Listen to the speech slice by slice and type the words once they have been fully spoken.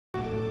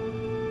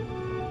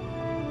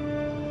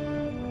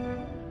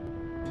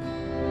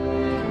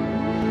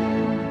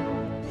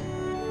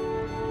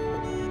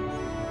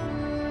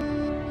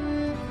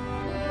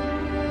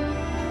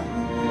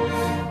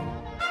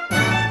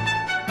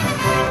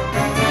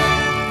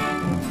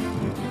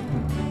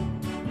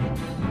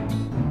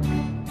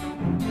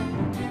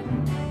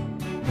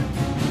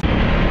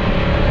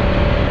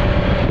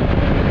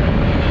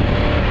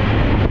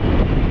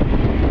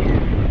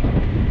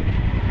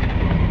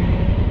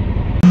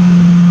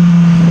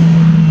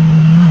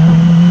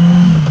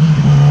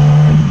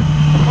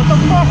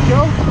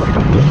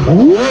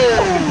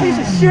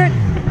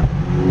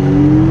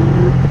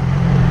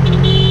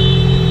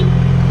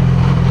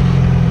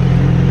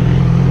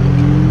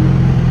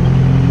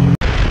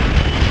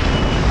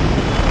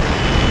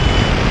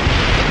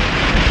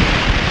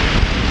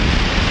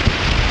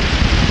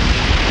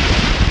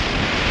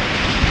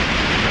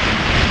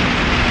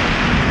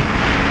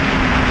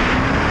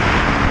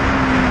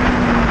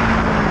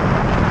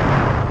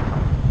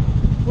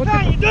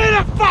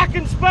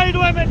fucking speed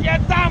limit, you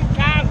dumb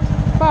cunt!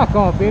 Fuck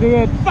off,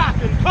 idiot!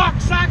 Fucking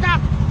cocksucker!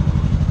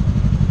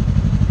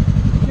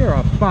 You're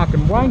a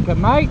fucking wanker,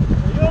 mate.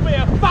 You'll be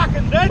a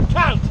fucking dead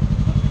cunt!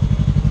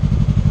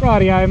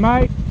 Rightio,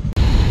 mate.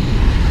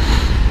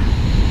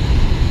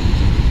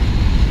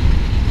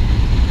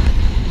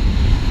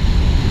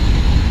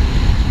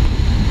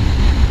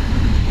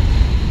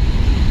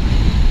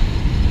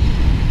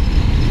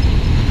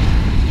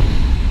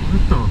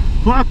 What the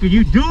fuck are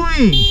you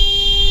doing?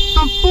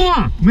 What the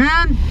fuck,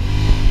 man?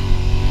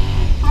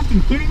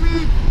 Fucking kidding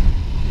me?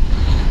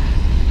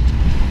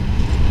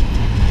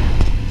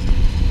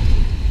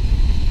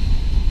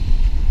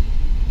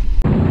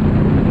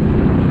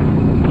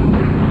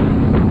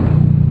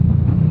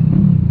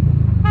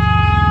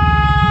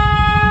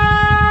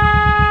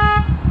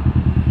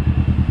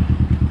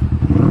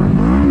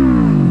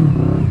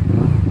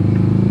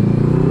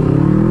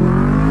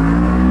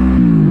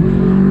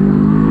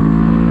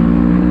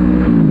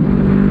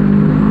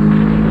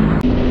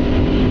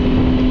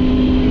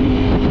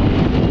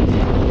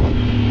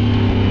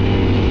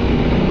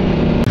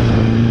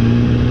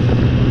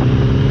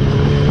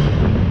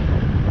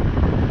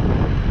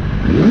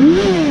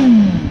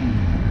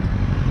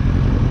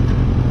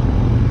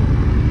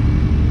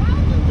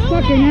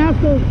 Fucking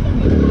asshole.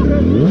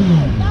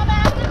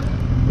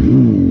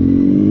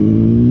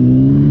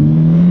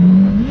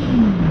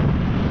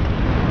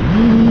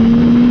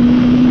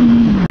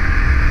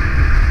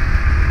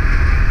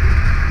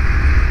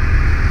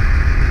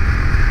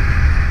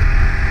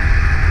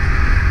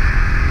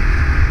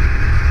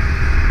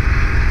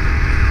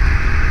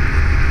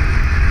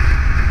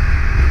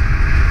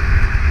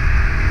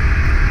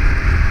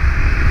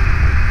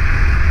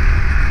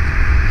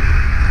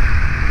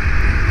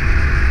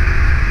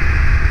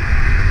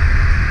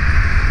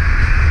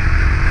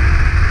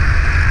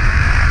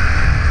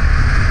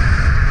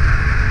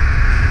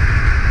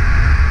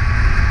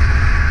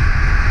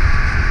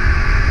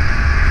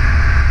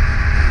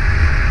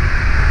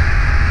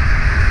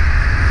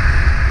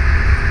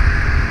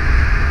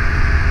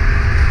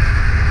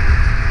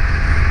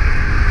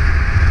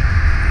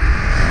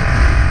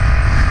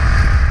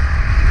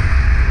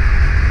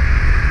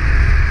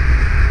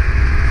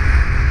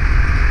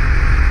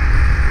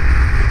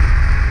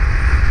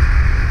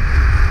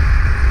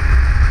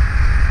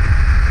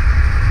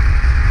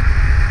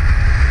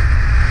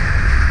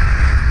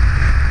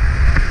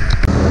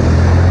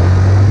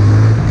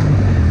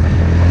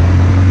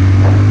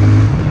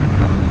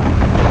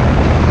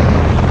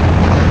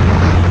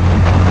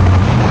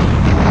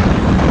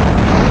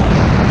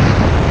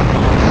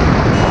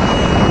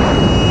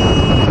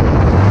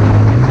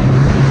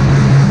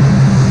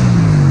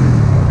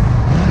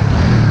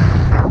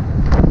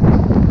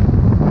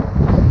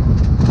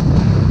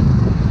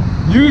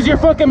 Use your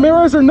fucking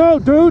mirrors or no,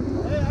 dude? Hey,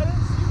 I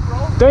didn't see you,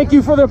 bro. Thank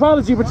you for the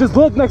apology, but just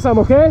look next time,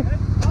 okay?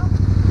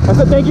 I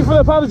said thank you for the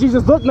apology,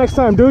 just look next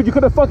time, dude. You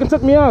could have fucking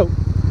took me out.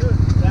 Dude,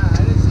 yeah, I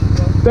didn't see you,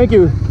 bro. Thank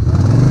you.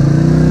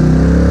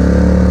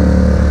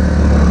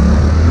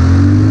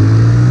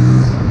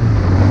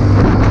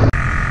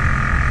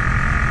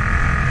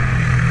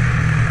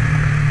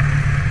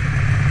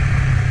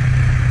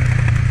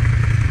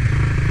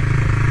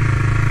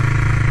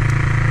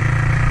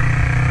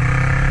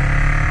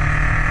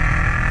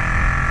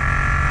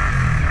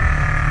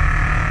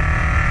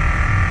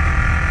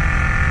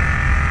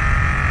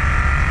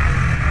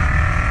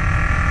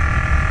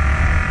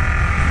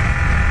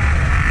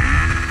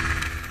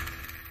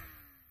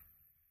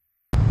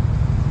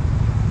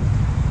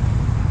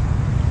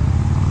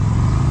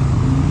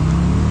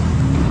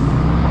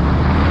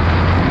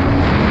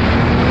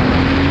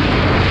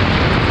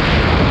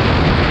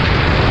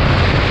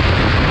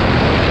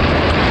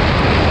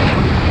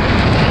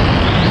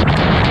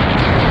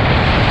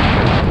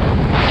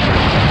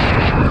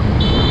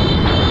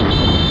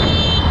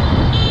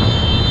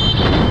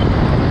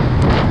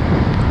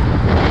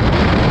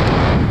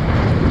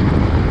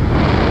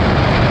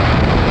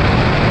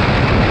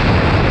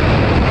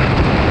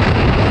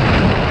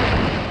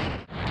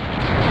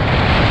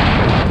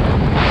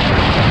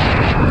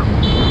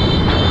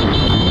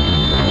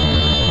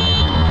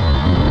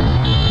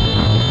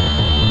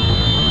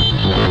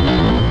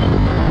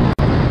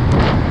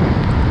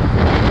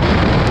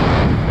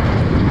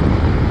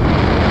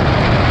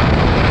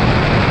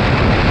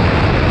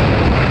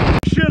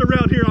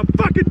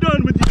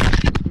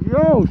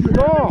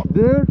 Stop,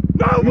 dude.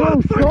 No,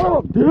 yo,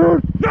 stop,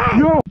 dude.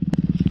 No.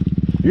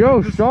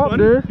 Yo, stop,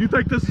 dude. You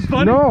think this is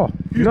funny? No.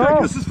 You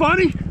think this is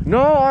funny?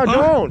 No, I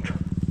don't.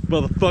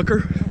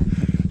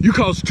 Motherfucker. You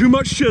cause too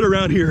much shit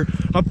around here.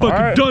 I'm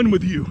fucking done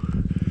with you.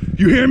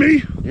 You hear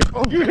me?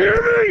 Yo. You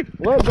hear me?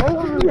 Let go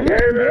of me. You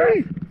hear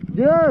me?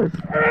 Yes.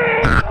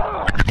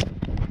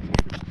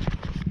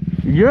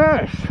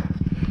 Yes.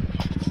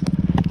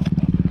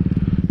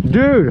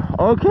 Dude,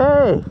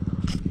 okay.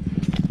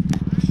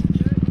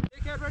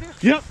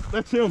 Yep,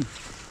 that's him.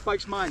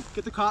 Bike's mine.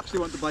 Get the cops, they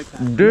want the bike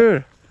back.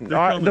 Dude,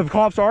 the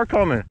cops are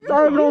coming.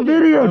 I have no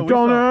video,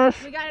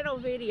 dumbass. We got it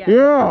on video.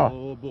 Yeah.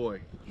 Oh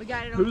boy. We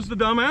got it on. Who's the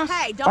dumbass?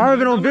 Hey, don't. I have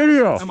it on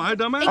video. Am I a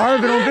dumbass? I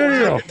have it on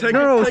video.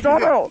 No,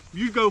 stop it.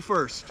 You go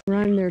first. The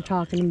run they're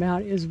talking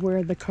about is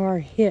where the car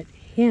hit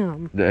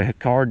him. The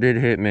car did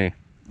hit me.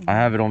 I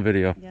have it on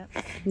video. Yep.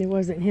 It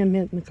wasn't him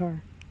hitting the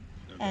car.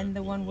 And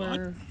the one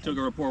where. Took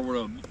a report where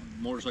a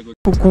motorcycle.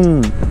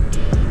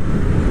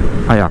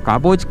 Aí, ó,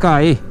 acabou de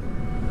cair.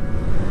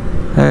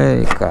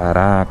 Ei,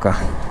 caraca.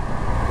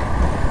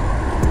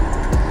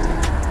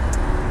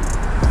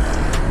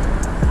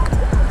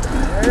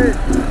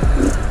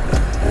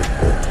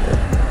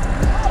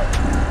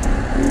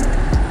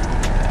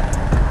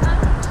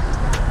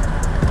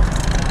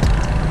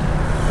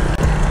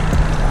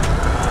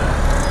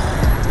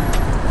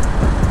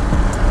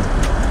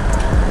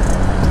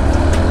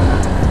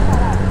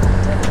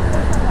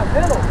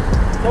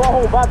 Seu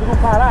arrombado do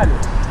caralho,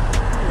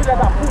 filha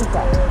da puta.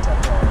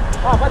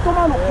 Ah, vai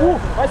tomar no cu,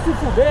 vai se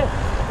fuder.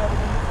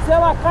 Se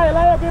ela cai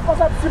lá e alguém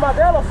passar por cima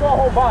dela, seu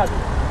arrombado.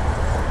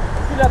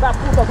 Filha da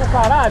puta do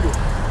caralho.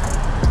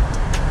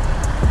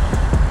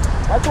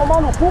 Vai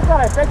tomar no cu,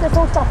 caralho, presta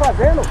atenção no que tá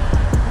fazendo.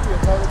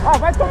 Ah,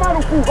 vai tomar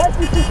no cu, vai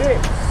se fuder.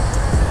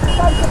 Você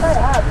sabe que tá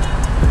errado.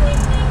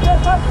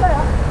 Você sabe que tá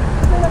errado.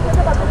 Você ainda quer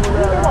debater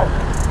comigo, irmão?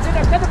 Você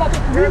ainda quer debater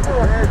comigo?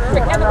 Você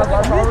quer debater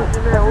comigo?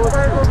 Quer debater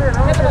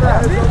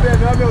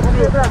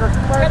comigo?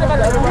 Quer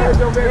debater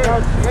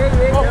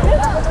comigo?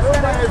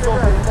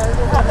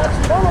 Ah, tá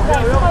tirando,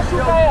 cara? Você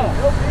machuca ela.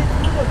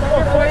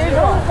 Que foi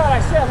isso, cara?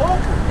 Você é louco?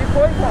 Que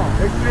foi, cara?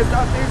 Tem que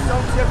prestar atenção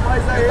no que você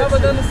faz aí. Eu tava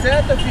dando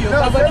seta, filho. Não,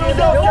 você não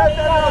deu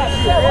seta,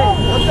 não.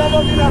 Eu tava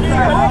vindo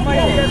atrás.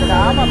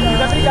 Calma, filho.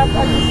 Vai brigar com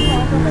a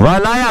gente. Vai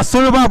lá e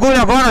assume o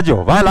bagulho agora,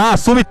 Joe. Vai lá,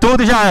 assume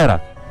tudo e já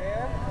era.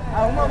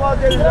 Arruma a mão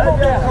dele lá e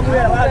vem a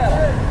mulher lá.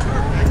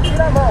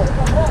 Tira a mão.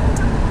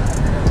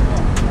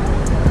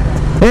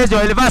 Ei,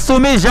 Joe, ele vai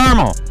assumir já,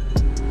 irmão.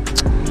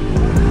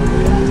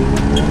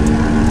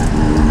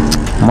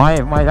 Mas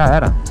já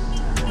era.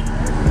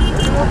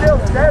 Ele não deu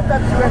certo,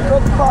 tio. É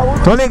todo baú.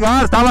 Tô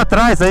ligado, tava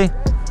atrás aí.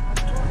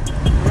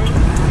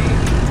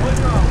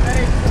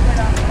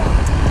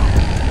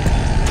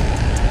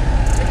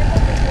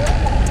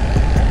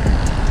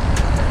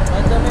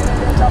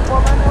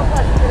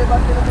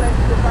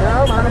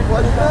 Não, mas não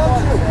pode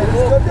não, tio. Por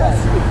isso que eu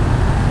desci.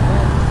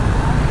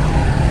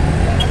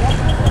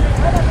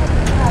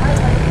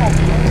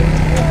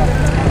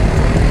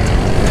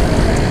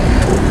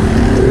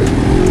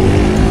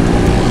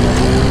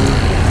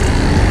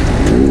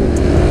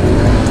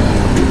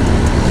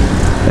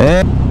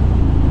 É.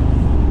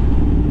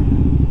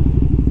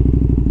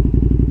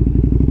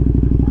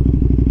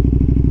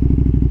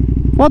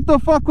 What the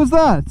fuck was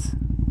that?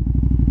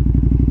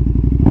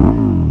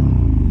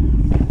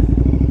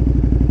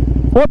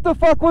 What the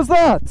fuck was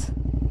that?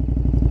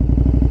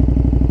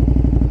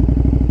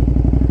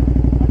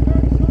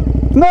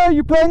 No,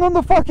 you're playing on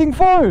the fucking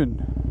phone.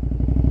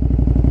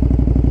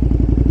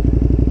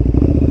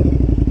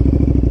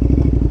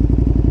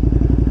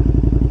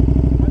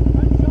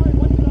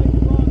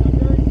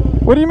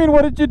 What do you mean,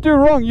 what did you do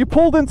wrong? You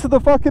pulled into the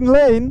fucking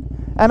lane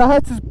and I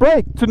had to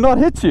brake to not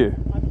hit you.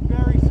 I'm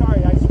very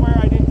sorry. I swear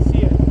I didn't see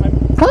it.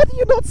 How do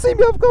you not see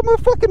me? I've got my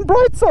fucking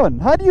brights on.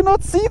 How do you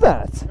not see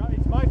that?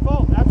 It's my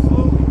fault.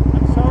 Absolutely.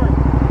 I'm sorry.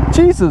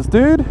 Jesus,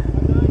 dude. I'm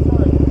very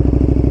sorry.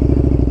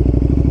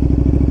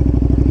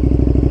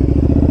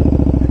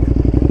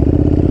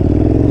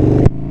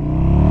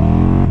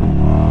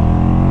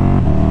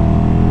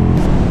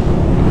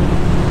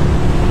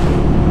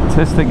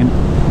 Testing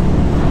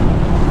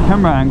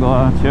camera angle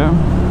out here.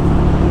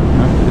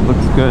 It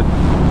looks good.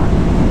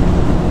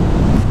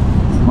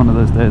 It's one of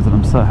those days that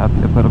I'm so happy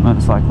I put a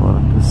motorcycle on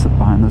and just sit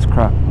behind this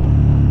crap.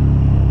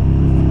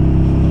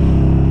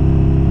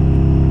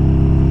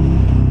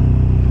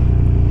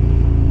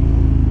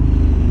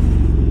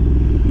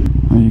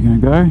 Are you gonna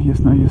go? Yes,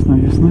 no, yes, no,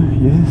 yes, no.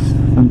 Yes,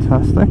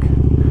 fantastic.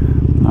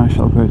 I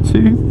shall go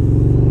too.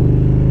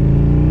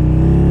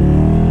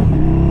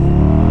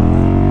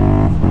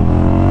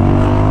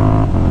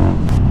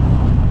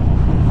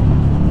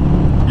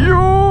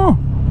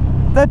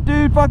 That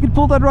dude fucking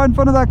pulled that right in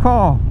front of that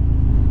car.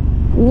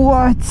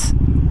 What?